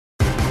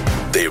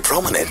They're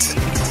prominent,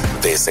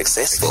 they're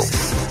successful,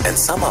 and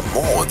some are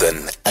more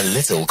than a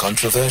little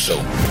controversial.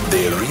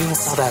 They're real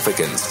South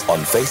Africans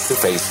on Face to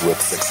Face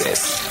with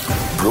Success.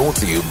 Brought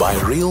to you by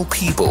real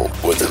people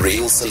with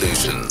real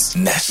solutions.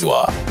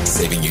 Nashua,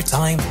 saving you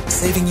time,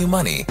 saving you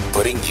money,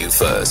 putting you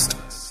first.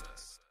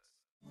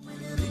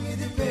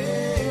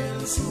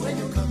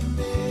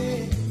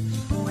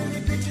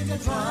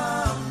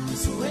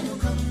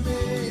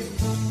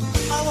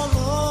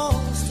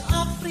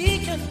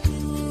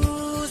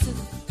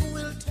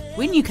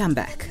 When You Come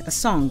Back, a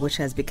song which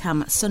has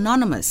become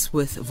synonymous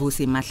with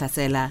Vusi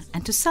Mahlasela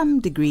and to some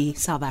degree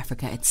South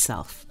Africa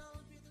itself.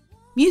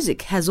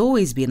 Music has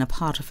always been a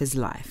part of his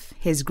life.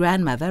 His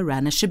grandmother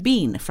ran a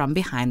shebeen from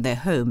behind their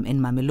home in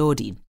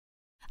Mamelodi,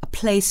 a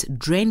place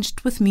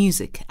drenched with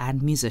music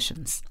and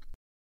musicians.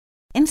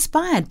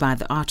 Inspired by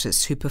the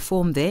artists who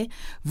performed there,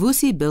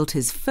 Vusi built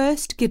his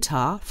first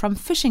guitar from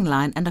fishing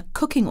line and a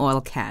cooking oil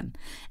can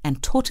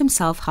and taught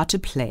himself how to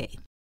play.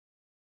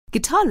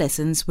 Guitar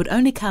lessons would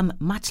only come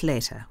much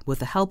later with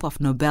the help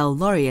of Nobel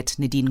laureate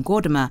Nadine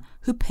Gordimer,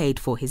 who paid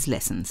for his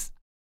lessons.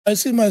 I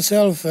see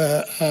myself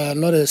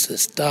not as a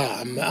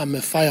star, I'm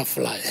a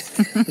firefly.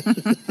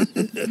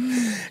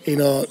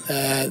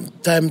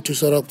 Time to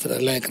sort of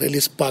really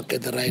spark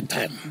at the right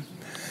time.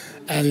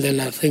 And then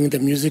I think the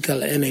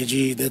musical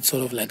energy that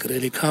sort of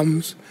really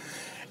comes,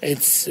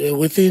 it's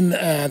within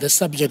the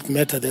subject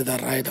matter that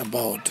I write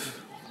about,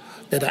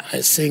 that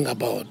I sing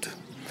about.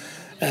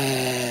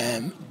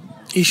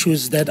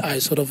 Issues that I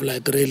sort of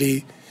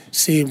really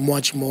see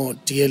much more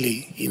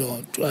dearly,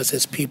 to us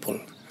as people.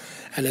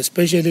 And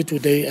especially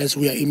today as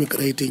we are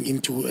immigrating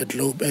into a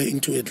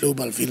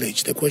global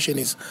village, the question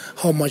is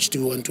how much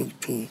do we want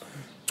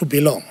to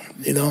belong,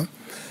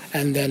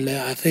 And then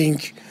I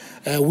think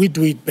we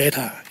do it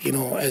better,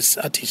 as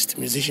artists,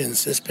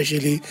 musicians,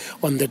 especially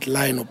on that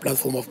line or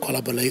platform of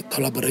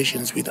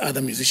collaborations with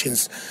other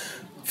musicians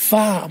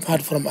far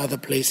apart from other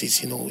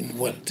places, in the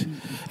world.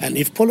 Mm-hmm. And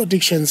if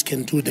politicians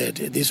can do that,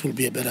 this will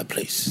be a better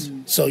place.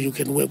 Mm-hmm. So you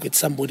can work with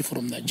somebody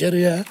from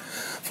Nigeria,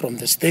 from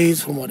the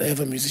States, from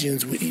whatever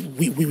musicians,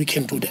 we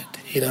can do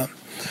that,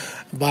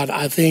 But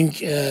I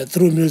think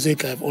through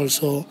music, I've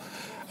also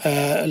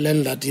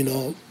learned that,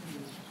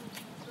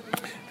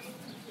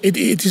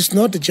 it is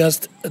not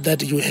just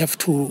that you have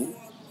to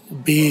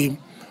be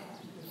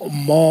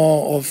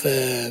more of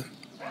a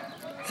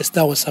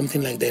star or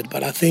something like that,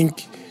 but I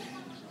think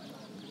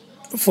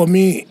for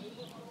me,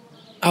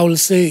 I will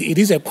say it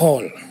is a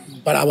call,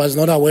 but I was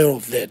not aware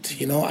of that.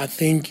 I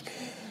think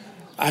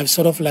I've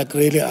sort of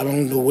really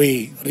along the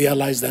way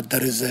realized that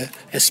there is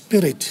a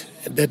spirit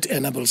that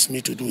enables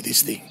me to do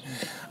this thing.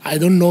 I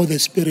don't know the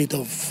spirit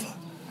of,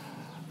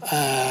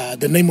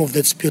 the name of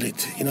that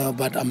spirit,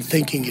 but I'm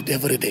thinking it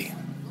every day.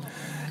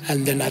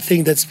 And then I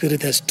think that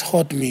spirit has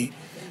taught me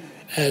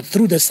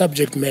through the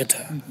subject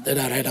matter that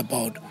I write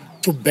about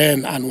to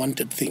ban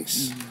unwanted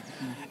things.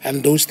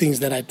 And those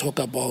things that I talk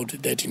about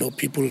that,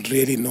 people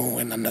really know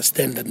and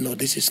understand that, no,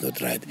 this is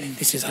not right.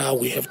 This is how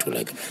we have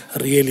to,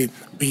 really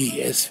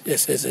be as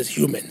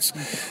humans.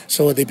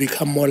 So they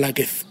become more like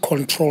a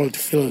controlled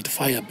field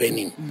fire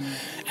burning.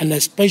 And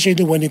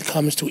especially when it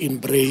comes to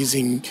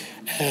embracing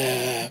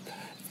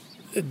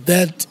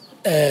that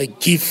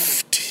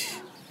gift,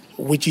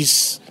 which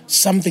is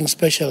something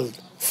special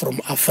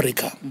from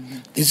Africa.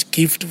 This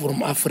gift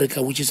from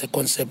Africa, which is a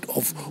concept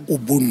of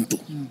Ubuntu,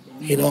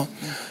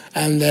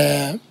 And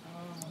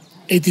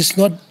it is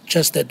not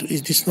just that,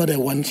 it is not a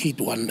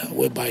one-hit wonder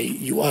whereby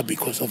you are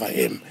because of I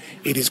am.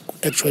 It is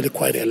actually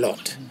quite a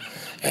lot.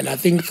 And I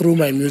think through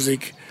my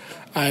music,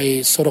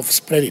 I sort of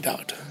spread it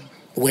out,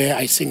 where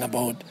I sing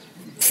about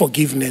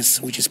forgiveness,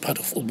 which is part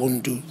of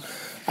Ubuntu.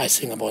 I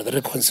sing about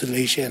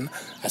reconciliation.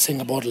 I sing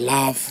about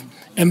love,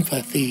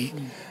 empathy,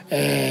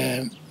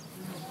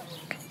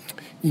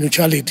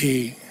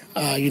 neutrality,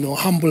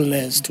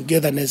 humbleness,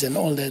 togetherness, and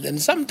all that. And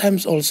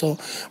sometimes also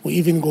we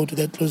even go to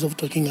that close of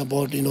talking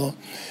about,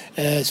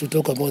 as we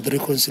talk about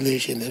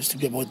reconciliation, there has to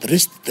be about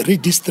the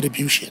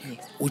redistribution,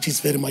 which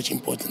is very much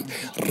important.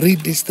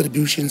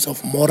 Redistributions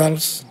of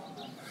morals,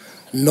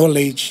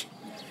 knowledge,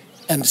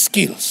 and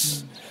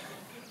skills.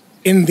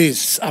 In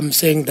this, I'm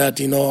saying that,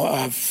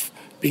 I've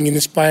been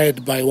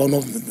inspired by one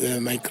of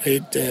my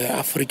great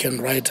African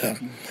writer,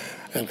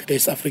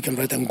 there's African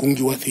writer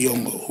Ngugi wa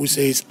Thiong'o, who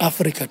says,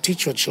 Africa,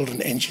 teach your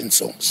children ancient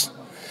songs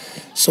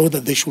so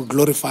that they should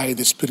glorify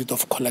the spirit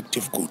of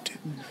collective good.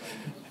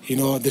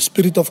 The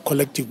spirit of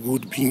collective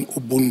good being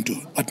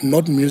Ubuntu, but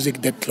not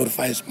music that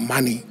glorifies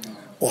money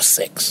or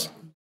sex.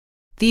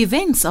 The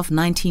events of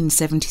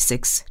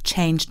 1976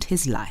 changed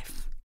his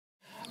life.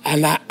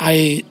 And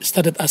I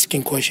started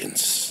asking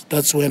questions.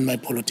 That's when my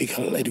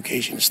political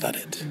education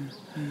started.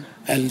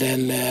 And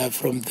then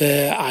from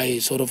there, I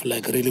sort of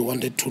really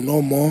wanted to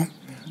know more.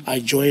 I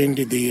joined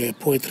the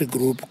poetry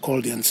group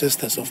called the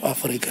Ancestors of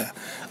Africa,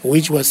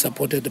 which was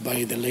supported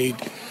by the late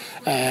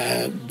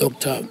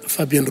Dr.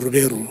 Fabian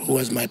Ruberu, who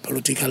was my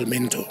political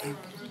mentor.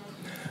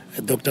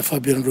 Dr.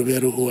 Fabian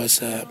Ruberu, who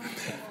was a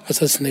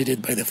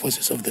assassinated by the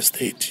forces of the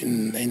state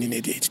in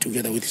 1988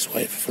 together with his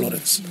wife,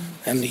 Florence.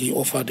 And he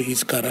offered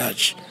his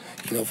garage,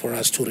 for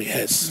us to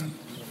rehearse.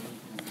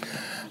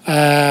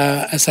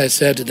 As I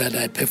said, that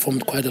I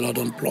performed quite a lot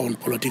on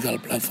political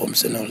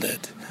platforms and all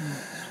that.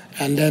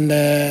 And then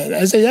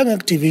as a young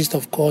activist,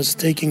 of course,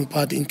 taking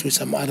part into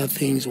some other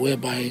things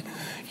whereby,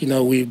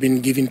 we've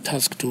been given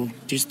task to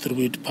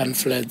distribute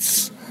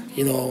pamphlets,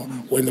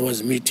 when there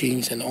was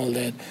meetings and all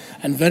that.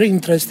 And very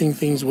interesting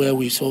things where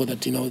we saw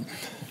that,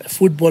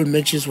 football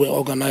matches were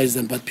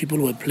organized, but people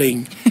were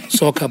playing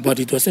soccer, but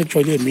it was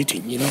actually a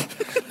meeting,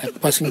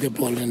 like passing the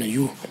ball and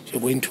you're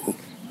going to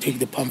take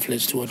the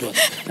pamphlets to what was,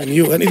 and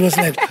it was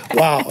like,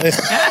 wow.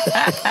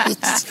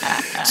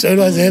 So it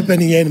was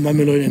happening here in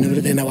Mamelodi and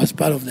everything. I was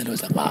part of that. It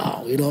was like,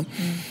 wow,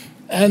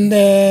 And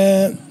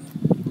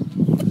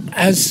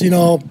as,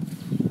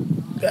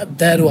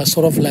 that was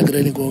sort of like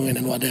really going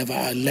and whatever,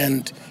 I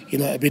learned,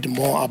 a bit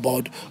more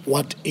about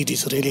what it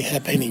is really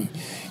happening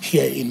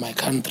here in my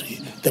country,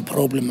 the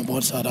problem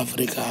about South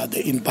Africa,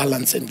 the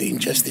imbalance and the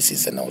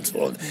injustices and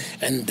also,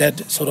 and that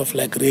sort of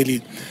like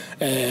really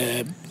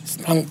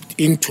sprung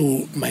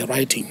into my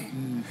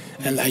writing.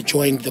 And I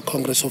joined the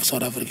Congress of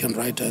South African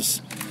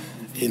Writers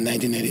in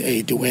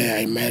 1988, where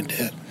I met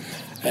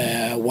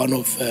one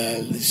of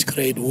this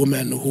great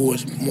woman who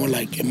was more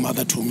like a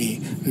mother to me,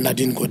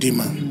 Nadine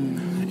Godima,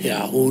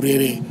 who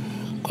really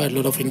quite a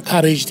lot of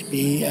encouraged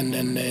me, and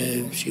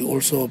then she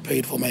also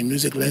paid for my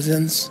music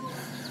lessons.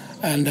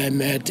 And I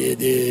met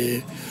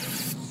the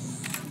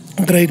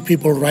great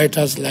people,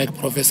 writers like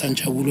Professor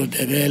Njabulo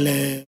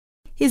Debele.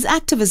 His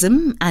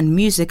activism and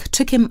music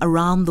took him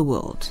around the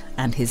world,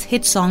 and his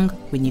hit song,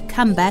 When You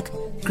Come Back,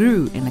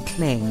 grew in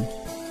acclaim.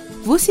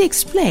 Vusi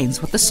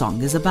explains what the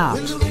song is about.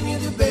 When you ring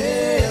the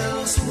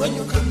bells, when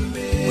you come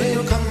back, when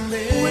you come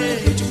back, when you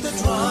beat to the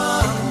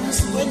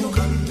drums, when you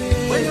come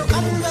back, when you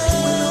come back,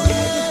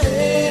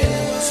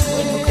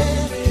 when you come back, when you come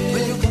back,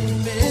 when you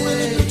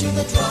beat to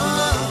the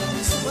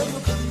drums, when you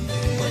come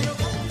back, when you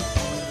come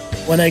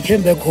back. When I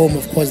came back home,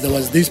 of course, there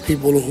was these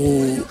people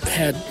who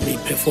had me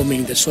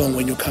performing the song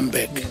When You Come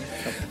Back.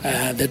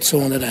 That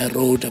song that I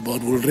wrote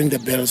about, we'll ring the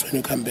bells when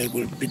you come back,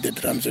 we'll beat the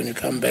drums when you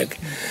come back.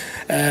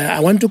 I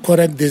want to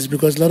correct this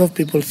because a lot of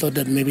people thought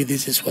that maybe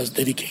this was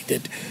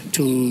dedicated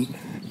to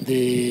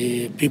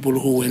the people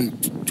who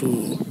went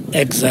to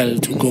exile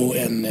to go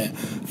and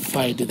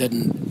fight that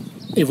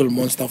evil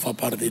monster of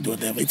apartheid or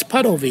whatever. It's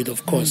part of it,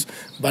 of course,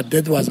 but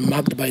that was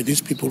marked by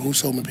these people who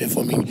saw me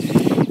performing.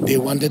 They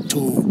wanted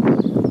to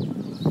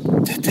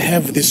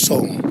have this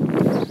song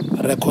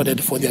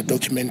recorded for their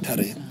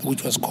documentary,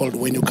 which was called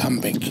When You Come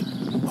Back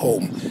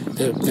Home.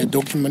 The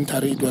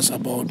documentary, it was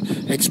about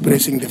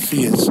expressing the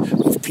fears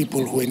of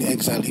people who are in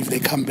exile. If they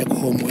come back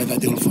home, whether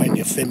they will find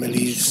their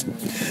families,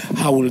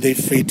 how will they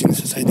fit in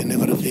society and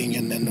everything,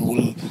 and then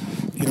will,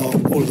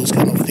 all those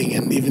kind of things.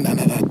 And even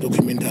another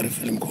documentary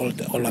film called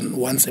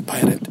Once a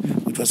Pirate,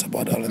 which was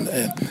about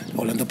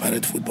Orlando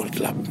Pirate Football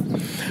Club.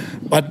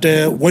 But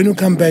When You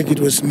Come Back, it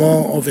was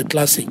more of a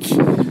classic,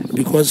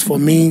 because for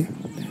me,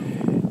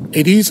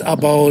 it is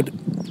about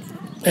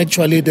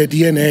actually the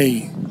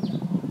DNA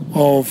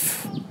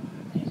of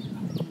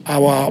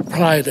our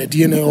pride, the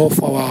DNA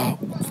of our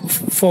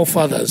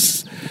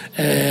forefathers,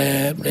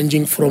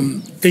 ranging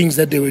from things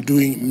that they were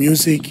doing,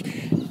 music,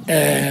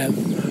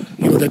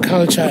 the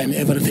culture and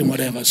everything,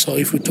 whatever. So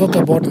if we talk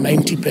about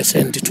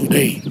 90%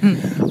 today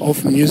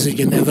of music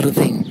and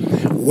everything,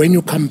 When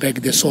You Come Back,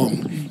 the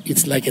song,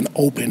 it's like an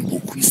open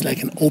book. It's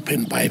like an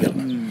open Bible.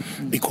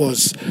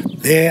 Because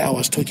there I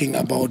was talking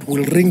about,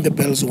 we'll ring the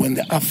bells when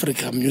the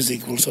Africa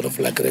music will sort of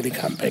like really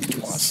come back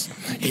to us,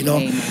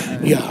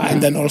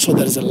 and then also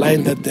there's a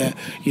line that,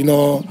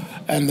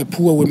 and the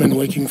poor women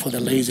working for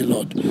the lazy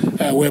Lord,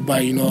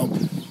 whereby,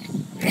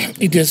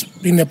 it has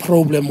been a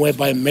problem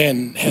whereby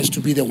men has to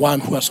be the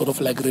one who are sort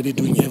of like really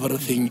doing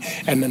everything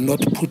and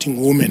not putting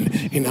women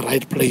in the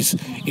right place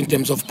in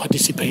terms of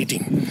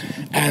participating.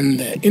 And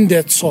in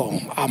that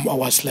song, I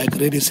was like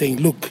really saying,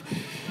 look,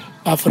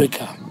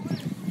 Africa,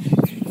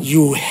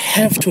 you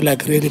have to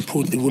like really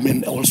put the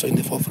women also in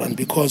the forefront,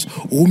 because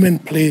women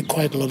play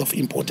quite a lot of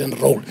important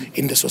role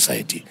in the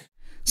society.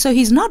 So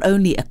he's not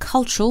only a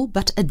cultural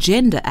but a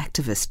gender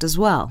activist as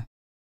well.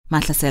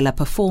 Mahlasela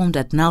performed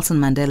at Nelson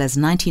Mandela's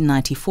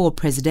 1994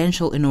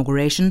 presidential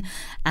inauguration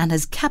and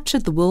has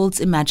captured the world's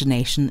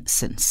imagination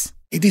since.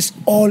 It is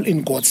all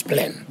in God's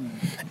plan.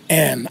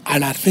 And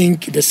I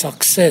think the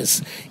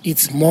success,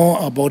 it's more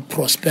about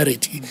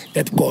prosperity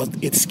that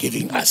God is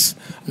giving us.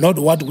 Not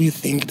what we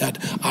think that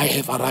I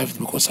have arrived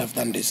because I've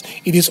done this.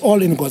 It is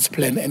all in God's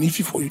plan, and if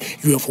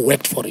you have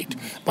worked for it.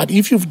 But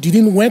if you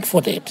didn't work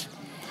for that,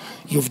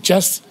 you've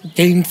just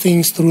gained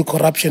things through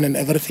corruption and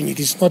everything, it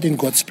is not in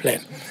God's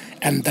plan.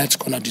 And that's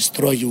going to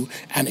destroy you,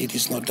 and it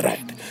is not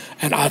right.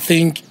 And I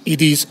think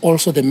it is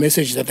also the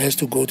message that has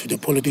to go to the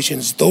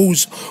politicians,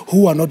 those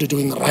who are not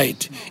doing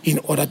right in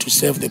order to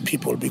serve the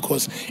people,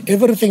 because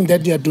everything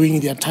that they are doing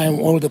in their time,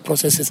 all the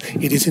processes,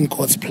 it is in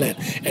God's plan.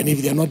 And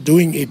if they are not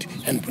doing it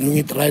and doing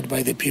it right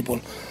by the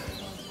people,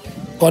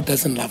 God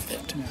doesn't love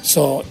that.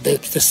 So the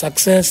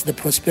success, the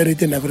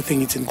prosperity and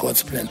everything, it's in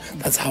God's plan.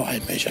 That's how I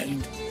measure it.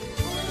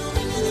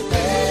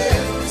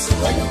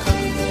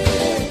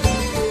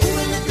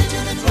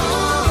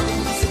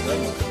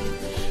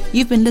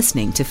 You've been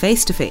listening to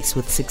Face to Face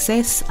with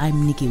Success.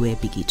 I'm Nikiwe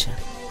Bigicha.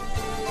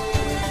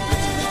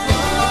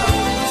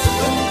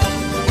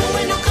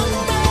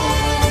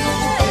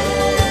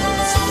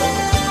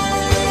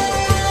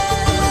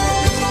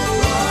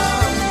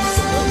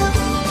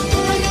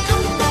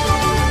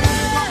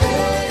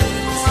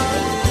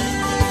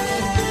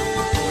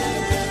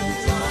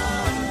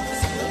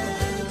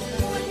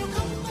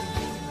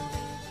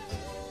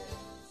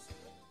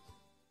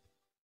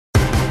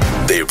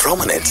 They're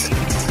prominent,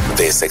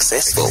 they're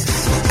successful,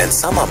 and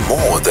some are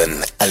more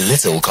than a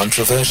little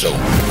controversial.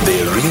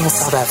 They're real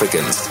South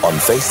Africans on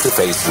Face to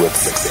Face with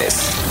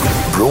Success.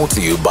 Brought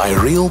to you by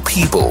real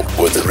people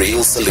with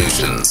real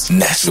solutions.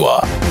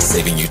 Nashua,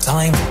 saving you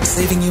time,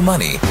 saving you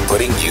money,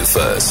 putting you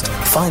first.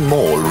 Find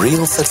more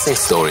real success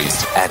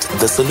stories at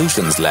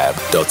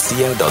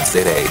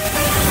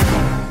thesolutionslab.co.za.